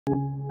Hi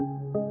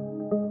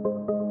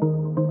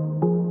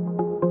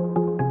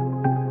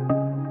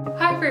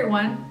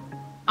everyone,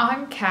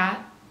 I'm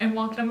Kat and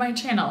welcome to my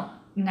channel,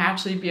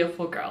 Naturally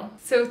Beautiful Girl.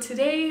 So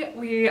today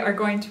we are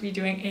going to be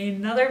doing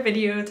another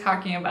video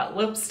talking about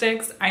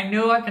lipsticks. I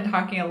know I've been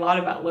talking a lot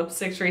about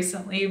lipsticks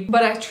recently,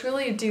 but I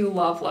truly do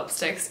love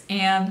lipsticks,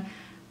 and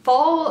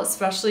fall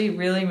especially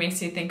really makes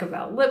me think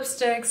about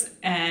lipsticks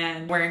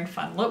and wearing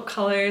fun lip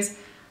colors.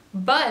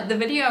 But the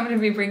video I'm going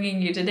to be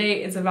bringing you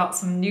today is about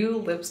some new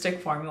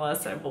lipstick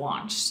formulas that have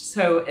launched.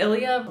 So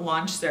Ilia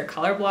launched their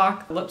Color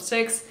Block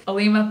lipsticks,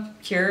 Alima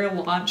Pure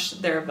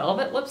launched their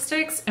Velvet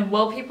lipsticks, and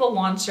Well People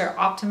launched their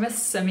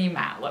Optimist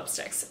Semi-Matte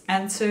lipsticks.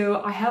 And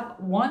so I have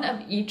one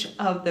of each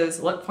of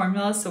those lip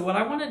formulas. So what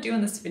I want to do in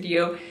this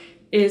video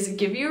is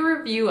give you a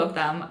review of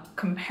them,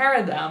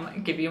 compare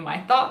them, give you my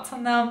thoughts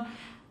on them.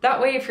 That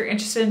way, if you're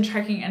interested in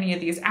checking any of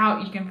these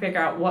out, you can figure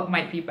out what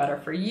might be better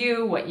for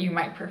you, what you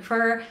might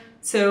prefer.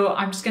 So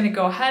I'm just gonna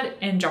go ahead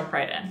and jump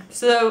right in.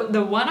 So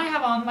the one I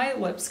have on my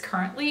lips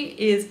currently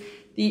is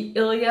the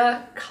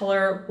Ilia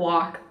Color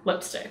Block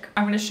lipstick.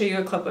 I'm gonna show you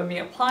a clip of me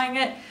applying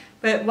it,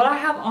 but what I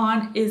have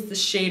on is the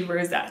shade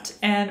Rosette.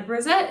 And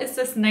Rosette is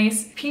this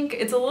nice pink.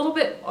 It's a little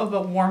bit of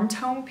a warm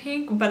tone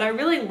pink, but I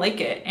really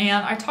like it.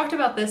 And I talked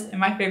about this in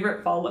my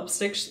favorite fall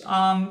lipsticks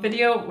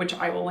video, which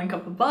I will link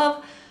up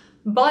above.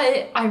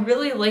 But I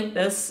really like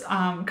this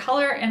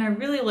color, and I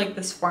really like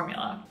this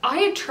formula.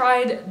 I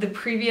tried the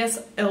previous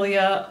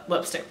Ilia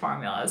lipstick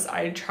formulas.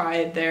 I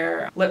tried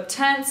their lip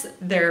tints,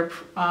 their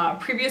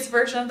previous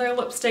version of their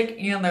lipstick,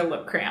 and their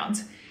lip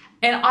crayons.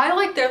 And I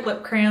like their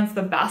lip crayons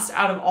the best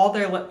out of all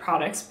their lip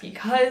products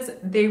because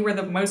they were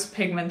the most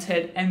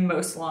pigmented and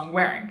most long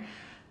wearing.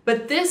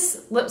 But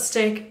this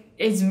lipstick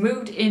is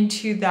moved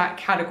into that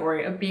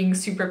category of being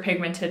super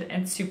pigmented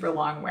and super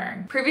long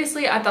wearing.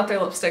 Previously, I thought their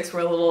lipsticks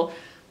were a little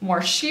more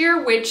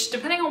sheer, which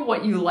depending on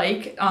what you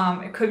like,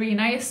 it could be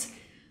nice.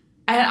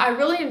 And I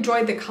really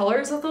enjoyed the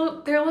colors of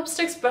their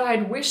lipsticks, but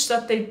I'd wish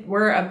that they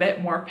were a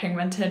bit more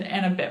pigmented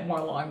and a bit more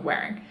long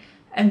wearing.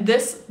 And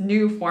this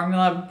new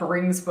formula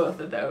brings both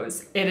of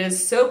those. It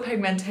is so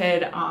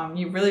pigmented,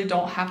 you really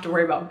don't have to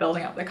worry about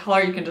building up the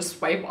color. You can just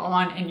swipe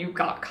on and you've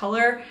got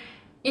color.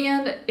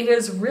 And it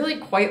is really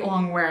quite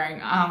long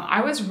wearing.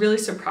 I was really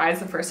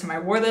surprised the first time I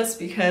wore this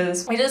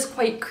because it is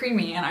quite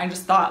creamy, and I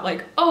just thought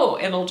like, oh,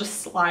 it'll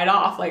just slide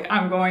off, like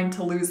I'm going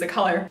to lose the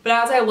color. But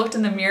as I looked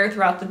in the mirror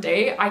throughout the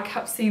day, I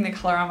kept seeing the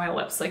color on my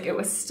lips, like it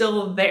was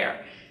still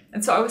there.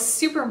 And so I was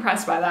super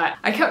impressed by that.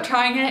 I kept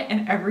trying it,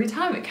 and every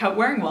time it kept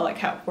wearing well. It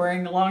kept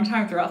wearing a long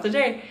time throughout the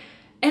day.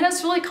 And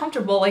it's really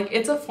comfortable. Like,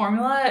 it's a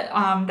formula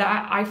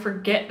that I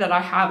forget that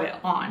I have it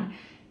on.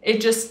 It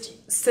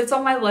just sits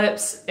on my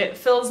lips, it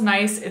feels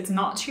nice, it's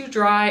not too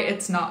dry,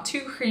 it's not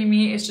too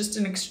creamy, it's just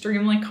an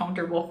extremely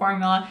comfortable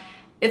formula.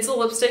 It's a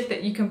lipstick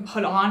that you can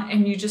put on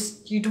and you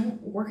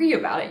don't worry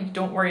about it. You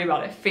don't worry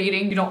about it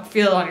fading, you don't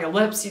feel it on your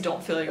lips, you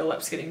don't feel your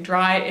lips getting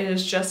dry. It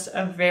is just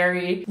a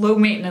very low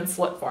maintenance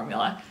lip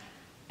formula.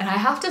 And I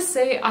have to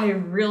say, I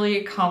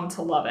really come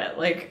to love it.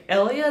 Like,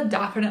 Ilia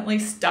definitely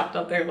stepped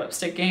up their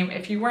lipstick game.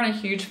 If you weren't a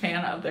huge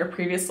fan of their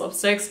previous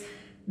lipsticks,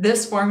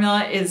 this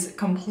formula is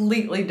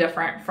completely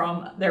different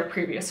from their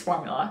previous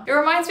formula. It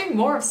reminds me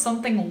more of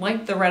something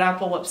like the Red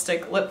Apple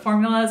lipstick lip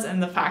formulas,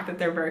 and the fact that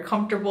they're very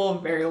comfortable,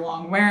 very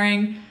long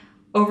wearing.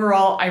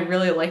 Overall, I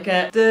really like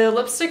it. The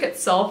lipstick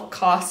itself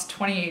costs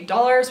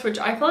 $28, which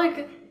I feel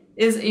like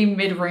is a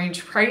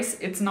mid-range price.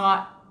 It's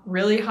not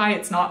really high,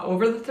 it's not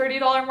over the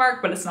 $30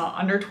 mark, but it's not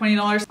under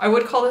 $20. I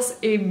would call this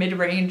a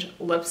mid-range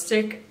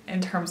lipstick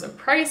in terms of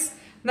price.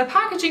 And the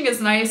packaging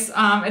is nice.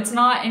 It's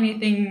not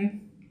anything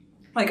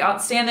like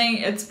outstanding.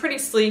 It's pretty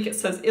sleek. It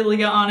says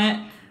Ilia on it.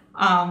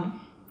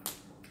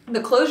 The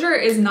closure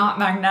is not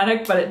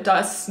magnetic, but it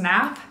does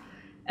snap.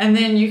 And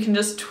then you can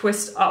just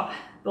twist up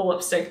the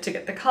lipstick to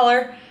get the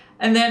color.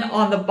 And then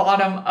on the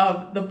bottom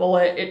of the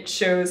bullet, it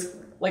shows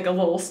like a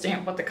little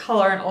stamp with the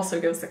color and also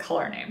gives the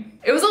color name.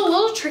 It was a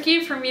little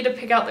tricky for me to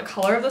pick out the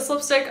color of this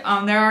lipstick.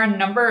 There are a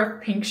number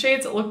of pink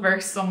shades that look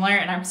very similar,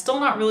 and I'm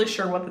still not really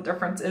sure what the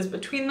difference is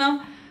between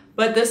them.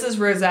 But this is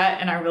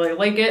Rosette and I really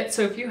like it.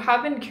 So if you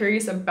have been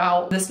curious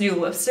about this new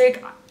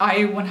lipstick, I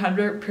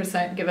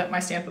 100% give it my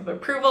stamp of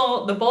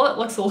approval. The bullet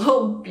looks a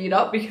little beat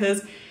up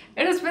because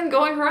it has been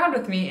going around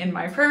with me in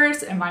my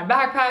purse, in my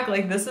backpack.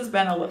 Like, this has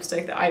been a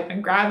lipstick that I've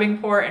been grabbing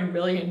for and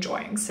really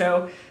enjoying.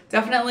 So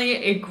definitely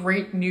a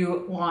great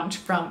new launch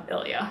from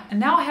Ilia. And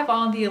now I have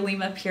on the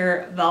Alima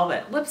Pure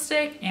Velvet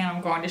lipstick, and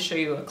I'm going to show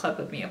you a clip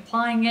of me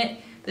applying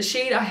it. The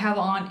shade I have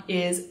on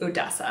is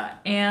Odessa,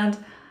 and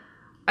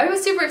I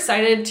was super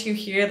excited to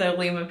hear that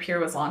Alima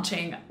Pure was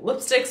launching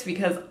lipsticks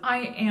because I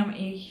am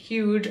a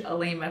huge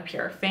Alima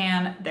Pure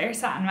fan. Their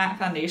Satin Matte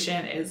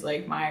Foundation is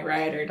like my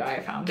ride or die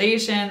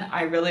foundation.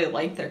 I really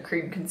like their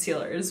cream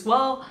concealer as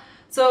well.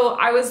 So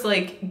I was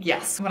like,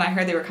 yes, when I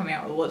heard they were coming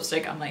out with a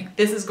lipstick, I'm like,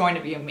 this is going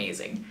to be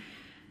amazing.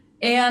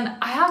 And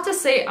I have to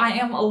say, I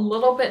am a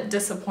little bit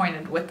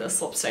disappointed with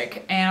this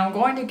lipstick, and I'm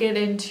going to get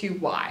into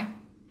why.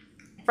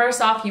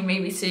 First off, you may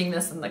be seeing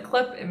this in the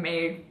clip. It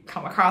may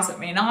come across, it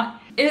may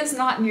not. it is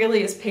not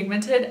nearly as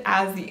pigmented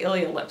as the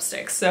Ilia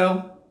lipstick.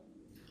 So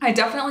I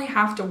definitely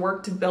have to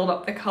work to build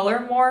up the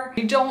color more.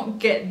 You don't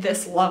get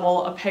this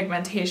level of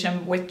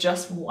pigmentation with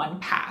just one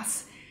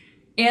pass.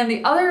 And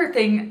the other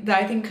thing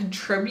that I think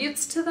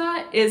contributes to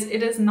that is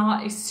it is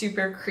not a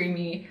super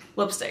creamy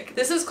lipstick.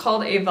 This is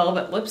called a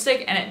velvet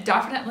lipstick, and it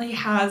definitely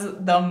has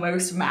the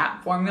most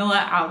matte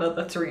formula out of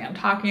the three I'm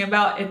talking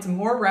about. It's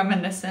more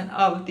reminiscent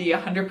of the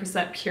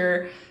 100%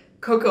 pure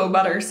cocoa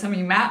butter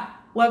semi-matte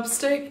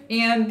lipstick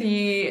and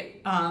the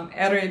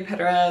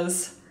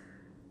Ebates,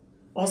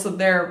 also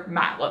their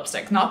matte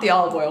lipstick, not the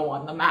olive oil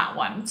one, the matte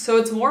one. So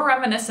it's more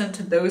reminiscent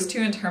to those two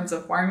in terms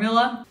of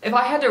formula. If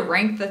I had to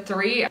rank the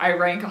three, I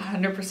rank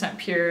 100%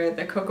 pure,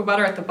 the cocoa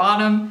butter at the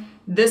bottom,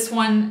 this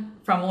one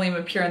from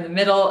Alima Pure in the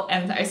middle,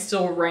 and I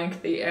still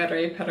rank the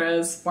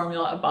Ebates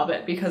formula above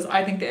it because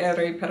I think the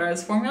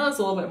Ebates formula is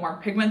a little bit more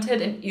pigmented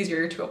and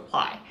easier to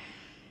apply.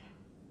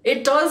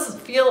 It does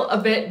feel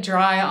a bit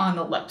dry on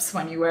the lips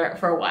when you wear it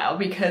for a while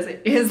because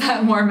it is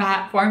that more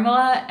matte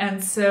formula,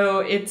 and so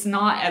it's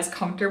not as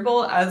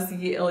comfortable as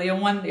the Ilia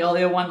one. The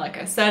Ilia one, like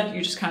I said,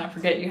 you just kind of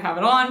forget you have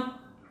it on.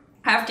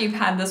 After you've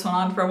had this one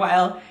on for a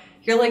while,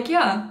 you're like,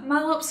 yeah,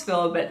 my lips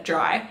feel a bit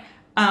dry.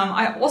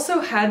 I also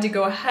had to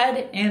go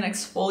ahead and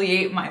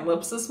exfoliate my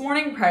lips this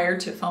morning prior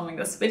to filming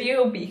this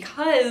video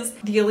because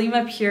the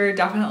Alima Pure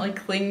definitely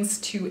clings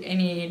to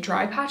any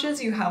dry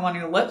patches you have on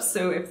your lips.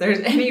 So if there's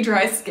any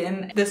dry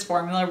skin, this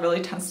formula really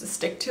tends to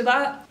stick to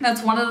that.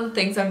 That's one of the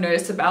things I've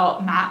noticed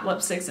about matte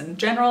lipsticks in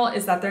general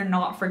is that they're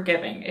not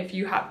forgiving. If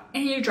you have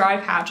any dry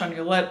patch on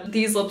your lip,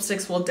 these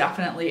lipsticks will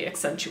definitely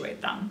accentuate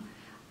them.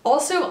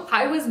 Also,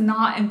 I was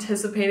not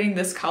anticipating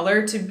this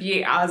color to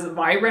be as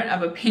vibrant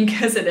of a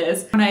pink as it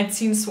is. When I'd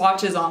seen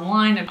swatches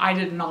online, I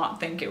did not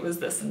think it was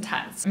this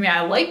intense. I mean,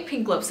 I like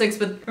pink lipsticks,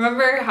 but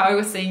remember how I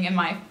was saying in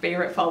my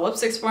favorite fall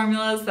lipsticks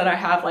formulas that I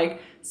have like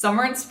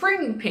summer and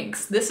spring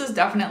pinks? This is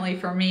definitely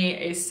for me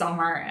a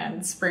summer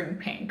and spring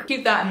pink.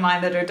 Keep that in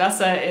mind that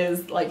Odessa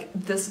is like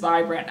this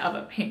vibrant of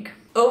a pink.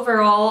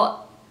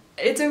 Overall,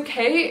 it's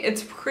okay,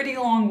 it's pretty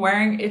long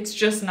wearing, it's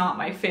just not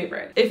my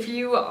favorite. If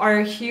you are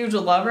a huge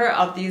lover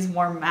of these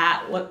more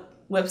matte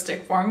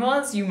lipstick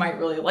formulas, you might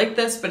really like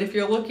this, but if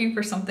you're looking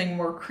for something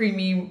more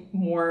creamy,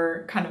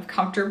 more kind of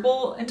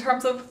comfortable in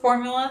terms of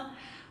formula,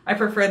 I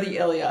prefer the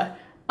Ilia.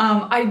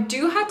 I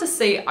do have to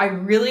say I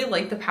really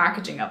like the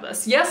packaging of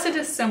this. Yes, it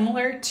is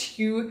similar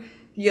to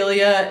the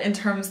Ilia in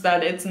terms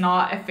that it's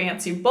not a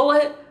fancy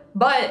bullet,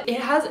 but it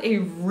has a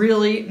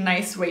really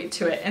nice weight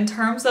to it. In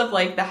terms of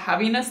like the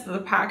heaviness of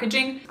the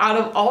packaging, out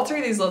of all three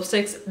of these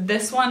lipsticks,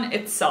 this one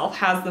itself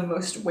has the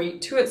most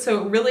weight to it,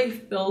 so it really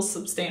feels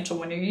substantial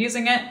when you're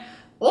using it.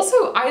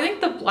 Also, I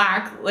think the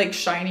black, like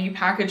shiny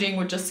packaging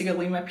with just the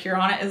Alima Pure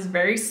on it is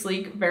very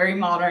sleek, very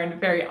modern,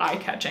 very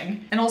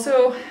eye-catching. And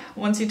also,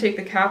 once you take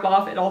the cap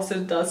off, it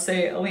also does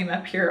say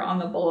Alima Pure on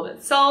the bullet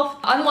itself.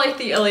 Unlike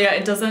the Ilia,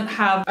 it doesn't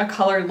have a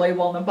colored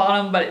label on the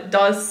bottom, but it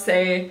does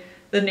say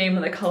the name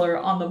of the color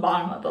on the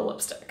bottom of the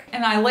lipstick.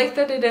 And I like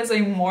that it is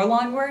a more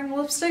long wearing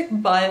lipstick,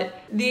 but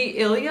the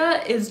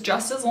Ilia is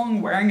just as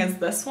long wearing as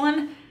this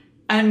one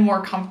and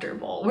more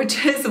comfortable,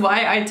 which is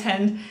why I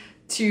tend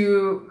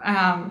to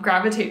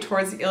gravitate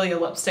towards the Ilia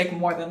lipstick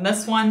more than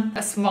this one.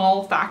 A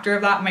small factor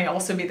of that may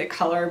also be the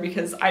color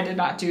because I did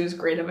not do as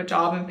great of a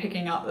job in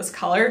picking out this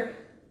color.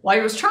 Well,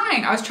 I was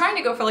trying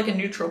to go for like a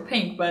neutral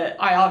pink, but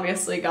I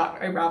obviously got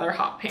a rather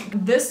hot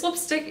pink. This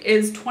lipstick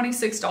is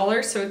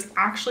 $26, so it's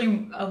actually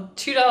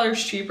 $2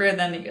 cheaper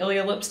than the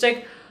Ilia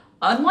lipstick.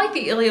 Unlike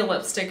the Ilia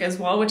lipstick as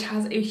well, which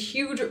has a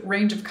huge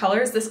range of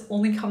colors, this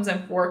only comes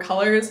in 4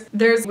 colors.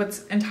 There's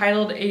what's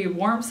entitled a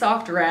warm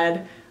soft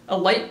red, a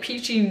light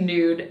peachy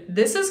nude.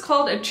 This is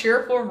called a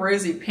cheerful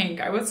rosy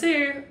pink. I would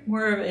say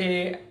more of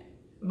a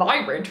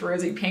vibrant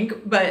rosy pink,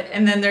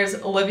 and then there's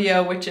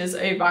Olivia, which is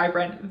a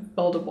vibrant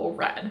buildable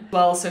red.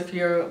 Well, so if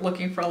you're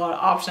looking for a lot of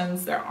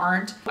options, there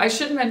aren't. I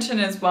should mention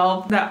as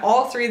well that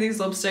all three of these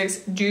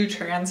lipsticks do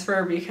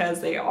transfer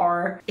because they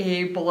are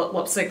a bullet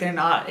lipstick. They're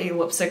not a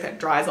lipstick that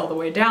dries all the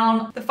way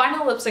down. The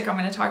final lipstick I'm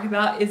going to talk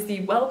about is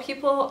the Well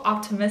People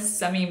Optimist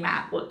Semi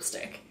Matte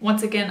Lipstick.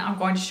 Once again, I'm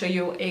going to show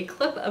you a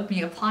clip of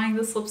me applying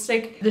this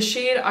lipstick. The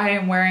shade I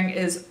am wearing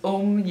is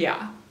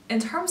Yeah. In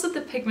terms of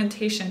the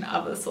pigmentation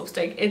of this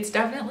lipstick, it's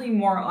definitely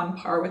more on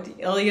par with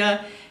the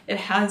Ilia. It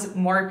has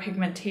more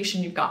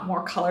pigmentation, you've got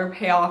more color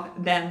payoff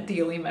than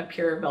the Alima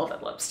Pure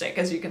Velvet lipstick.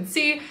 As you can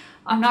see,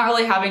 I'm not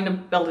really having to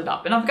build it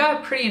up. And I've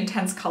got a pretty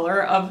intense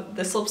color of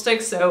this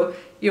lipstick, so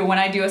when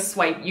I do a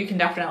swipe, you can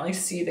definitely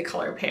see the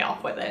color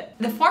payoff with it.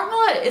 The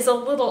formula is a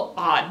little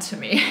odd to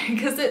me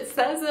because it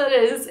says that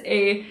it is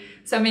a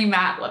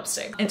semi-matte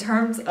lipstick. In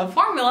terms of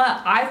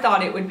formula, I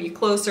thought it would be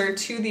closer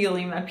to the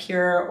Alima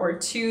Pure or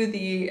to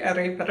the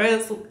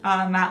Ebates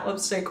matte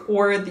lipstick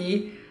or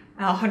the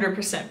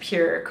 100%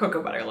 pure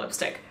cocoa butter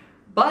lipstick.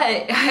 But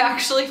I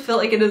actually feel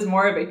like it is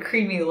more of a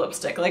creamy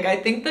lipstick. Like, I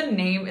think the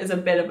name is a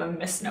bit of a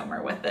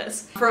misnomer with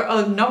this for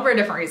a number of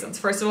different reasons.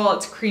 First of all,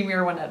 it's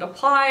creamier when it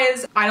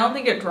applies. I don't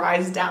think it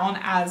dries down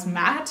as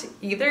matte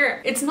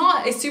either. It's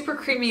not a super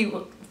creamy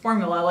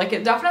formula. Like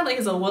it definitely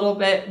is a little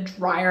bit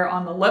drier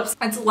on the lips.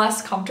 It's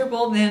less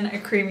comfortable than a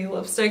creamy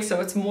lipstick,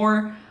 so it's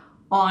more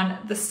on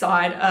the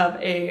side of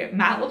a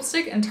matte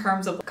lipstick in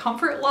terms of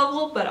comfort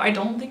level, but I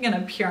don't think in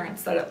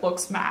appearance that it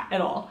looks matte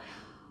at all.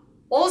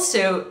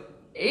 Also,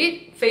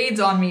 it fades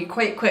on me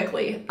quite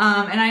quickly.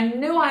 And I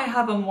know I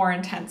have a more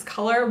intense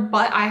color,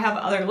 but I have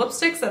other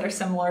lipsticks that are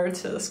similar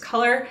to this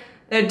color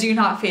that do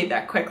not fade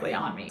that quickly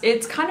on me.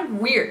 It's kind of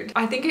weird.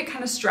 I think it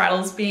kind of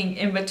straddles being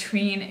in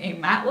between a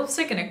matte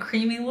lipstick and a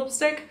creamy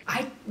lipstick.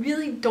 I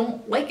really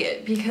don't like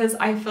it because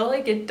I feel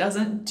like it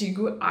doesn't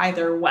do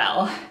either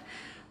well.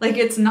 Like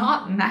it's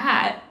not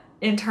matte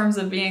in terms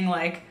of being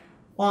like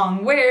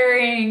long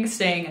wearing,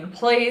 staying in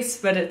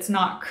place, but it's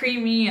not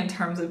creamy in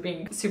terms of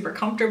being super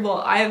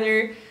comfortable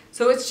either.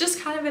 So it's just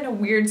kind of in a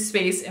weird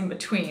space in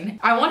between.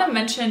 I want to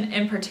mention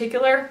in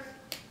particular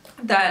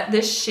that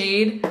this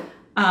shade,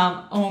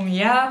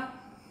 Yeah,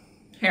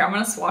 here, I'm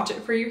gonna swatch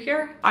it for you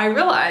here. I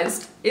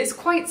realized is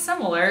quite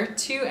similar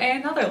to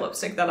another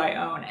lipstick that I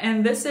own,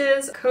 and this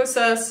is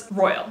Kosas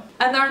Royal.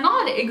 And they're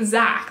not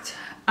exact.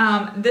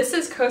 This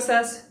is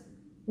Kosas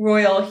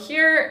Royal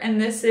here, and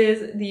this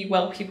is the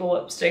Well People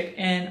lipstick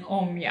in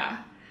Yeah.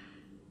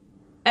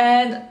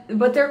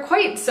 But they're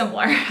quite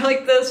similar.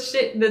 Like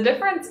the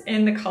difference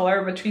in the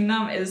color between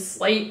them is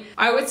slight.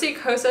 I would say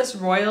Kosas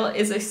Royal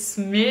is a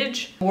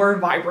smidge more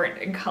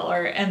vibrant in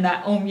color, and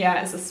that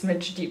Yeah is a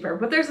smidge deeper,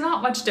 but there's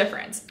not much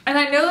difference. And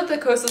I know that the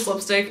Kosas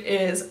lipstick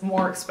is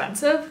more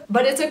expensive,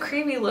 but it's a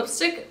creamy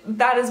lipstick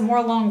that is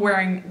more long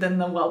wearing than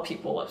the Well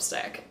People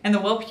lipstick. And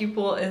the Well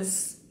People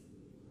is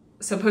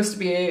supposed to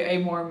be a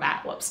more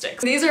matte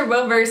lipstick. These are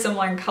both very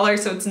similar in color,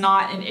 so it's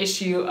not an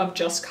issue of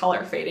just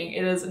color fading.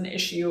 It is an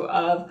issue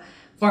of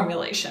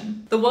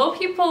formulation. The Well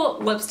People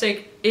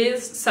lipstick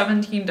is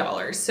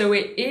 $17, so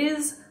it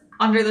is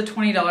under the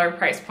 $20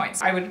 price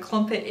points. I would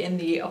clump it in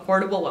the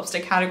affordable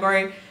lipstick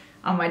category.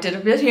 I did a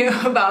video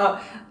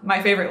about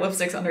my favorite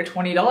lipsticks under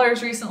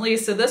 $20 recently,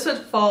 so this would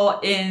fall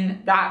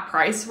in that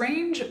price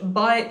range,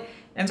 but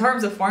in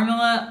terms of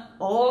formula,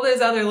 all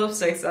those other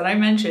lipsticks that I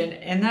mentioned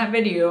in that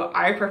video,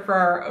 I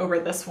prefer over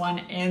this one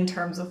in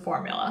terms of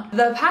formula.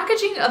 The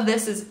packaging of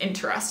this is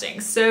interesting.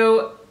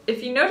 So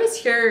if you notice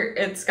here,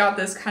 it's got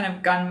this kind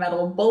of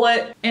gunmetal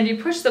bullet, and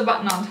you push the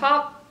button on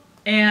top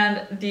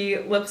and the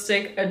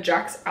lipstick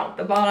ejects out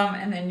the bottom,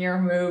 and then you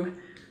remove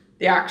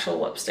the actual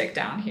lipstick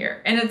down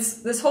here. And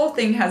this whole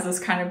thing has this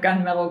kind of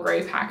gunmetal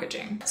gray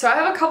packaging. So I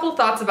have a couple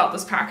thoughts about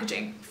this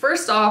packaging.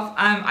 First off,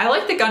 I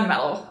like the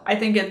gunmetal. I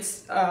think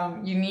it's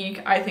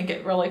unique. I think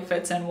it really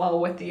fits in well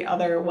with the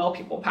other Well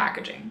People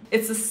packaging.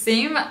 It's the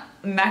same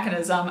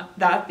mechanism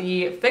that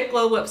the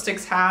Fitglow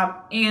lipsticks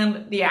have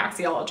and the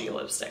Axiology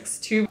lipsticks,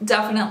 two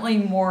definitely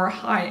more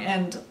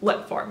high-end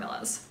lip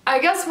formulas. I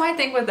guess my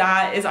thing with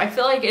that is I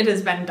feel like it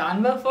has been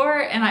done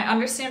before, and I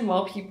understand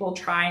Well People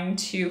trying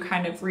to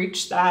kind of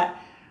reach that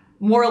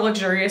more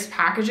luxurious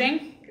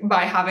packaging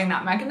by having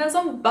that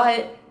mechanism,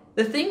 but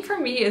the thing for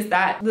me is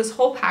that this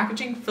whole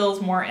packaging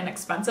feels more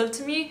inexpensive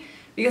to me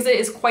because it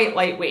is quite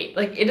lightweight.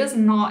 Like it does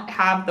not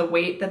have the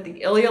weight that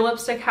the Ilia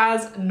lipstick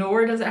has,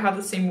 nor does it have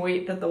the same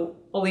weight that the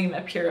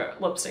Alima Pure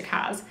lipstick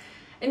has.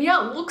 And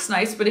yeah, it looks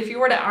nice, but if you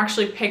were to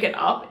actually pick it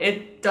up,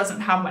 it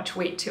doesn't have much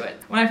weight to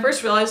it. When I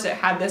first realized it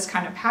had this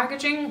kind of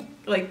packaging,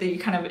 like the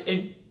kind of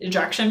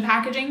ejection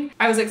packaging,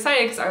 I was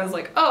excited because I was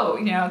like, oh,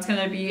 you know, it's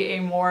gonna be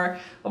a more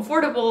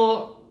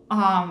affordable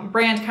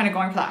brand kind of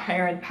going for that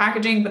higher end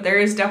packaging, but there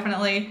is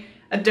definitely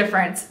a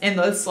difference in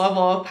this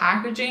level of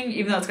packaging,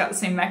 even though it's got the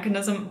same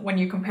mechanism when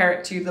you compare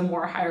it to the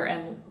more higher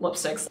end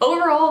lipsticks.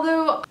 Overall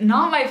though,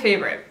 not my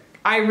favorite.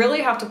 I really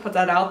have to put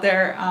that out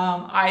there.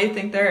 I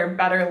think there are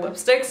better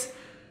lipsticks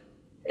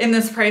in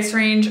this price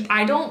range.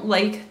 I don't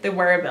like the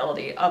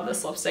wearability of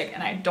this lipstick,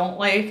 and I don't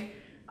like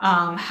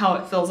how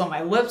it feels on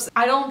my lips.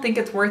 I don't think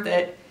it's worth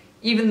it,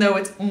 even though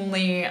it's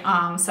only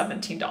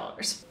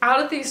 $17. Out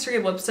of these three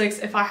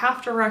lipsticks, if I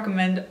have to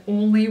recommend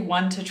only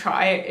one to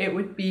try, it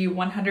would be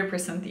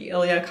 100% the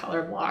Ilia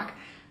Color Block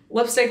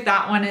lipstick.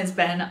 That one has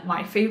been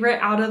my favorite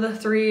out of the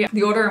three.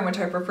 The order in which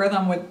I prefer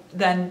them would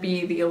then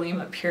be the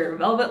Alima Pure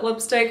Velvet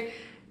lipstick,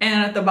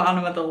 and at the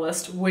bottom of the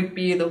list would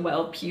be the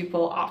Well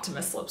People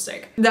Optimist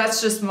lipstick.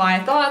 That's just my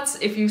thoughts.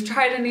 If you've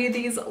tried any of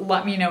these,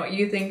 let me know what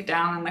you think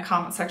down in the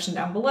comment section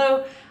down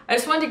below. I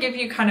just wanted to give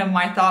you kind of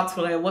my thoughts,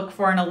 what I look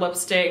for in a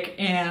lipstick,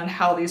 and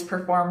how these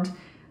performed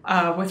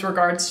with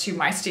regards to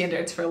my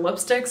standards for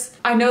lipsticks.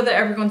 I know that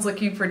everyone's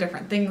looking for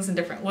different things in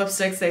different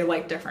lipsticks. They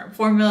like different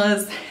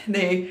formulas.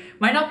 They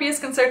might not be as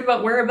concerned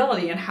about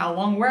wearability and how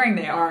long wearing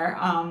they are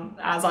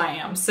as I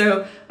am.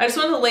 So I just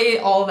want to lay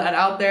all that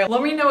out there.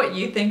 Let me know what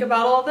you think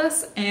about all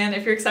this, and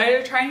if you're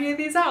excited to try any of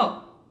these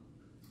out.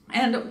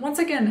 And once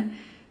again,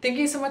 thank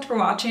you so much for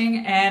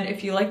watching, and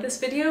if you like this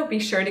video, be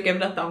sure to give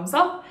it a thumbs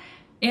up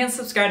and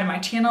subscribe to my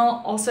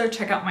channel. Also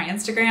check out my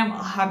Instagram.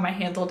 I'll have my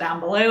handle down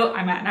below.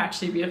 I'm at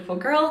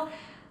naturallybeautifulgirl.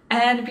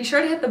 And be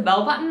sure to hit the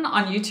bell button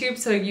on YouTube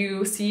so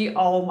you see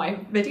all my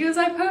videos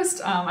I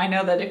post. I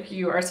know that if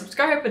you are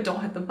subscribed but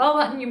don't hit the bell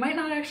button, you might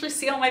not actually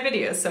see all my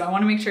videos. So I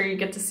wanna make sure you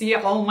get to see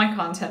all my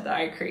content that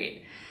I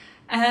create.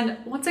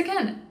 And once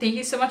again, thank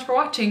you so much for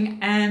watching,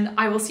 and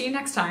I will see you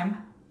next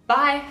time.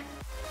 Bye!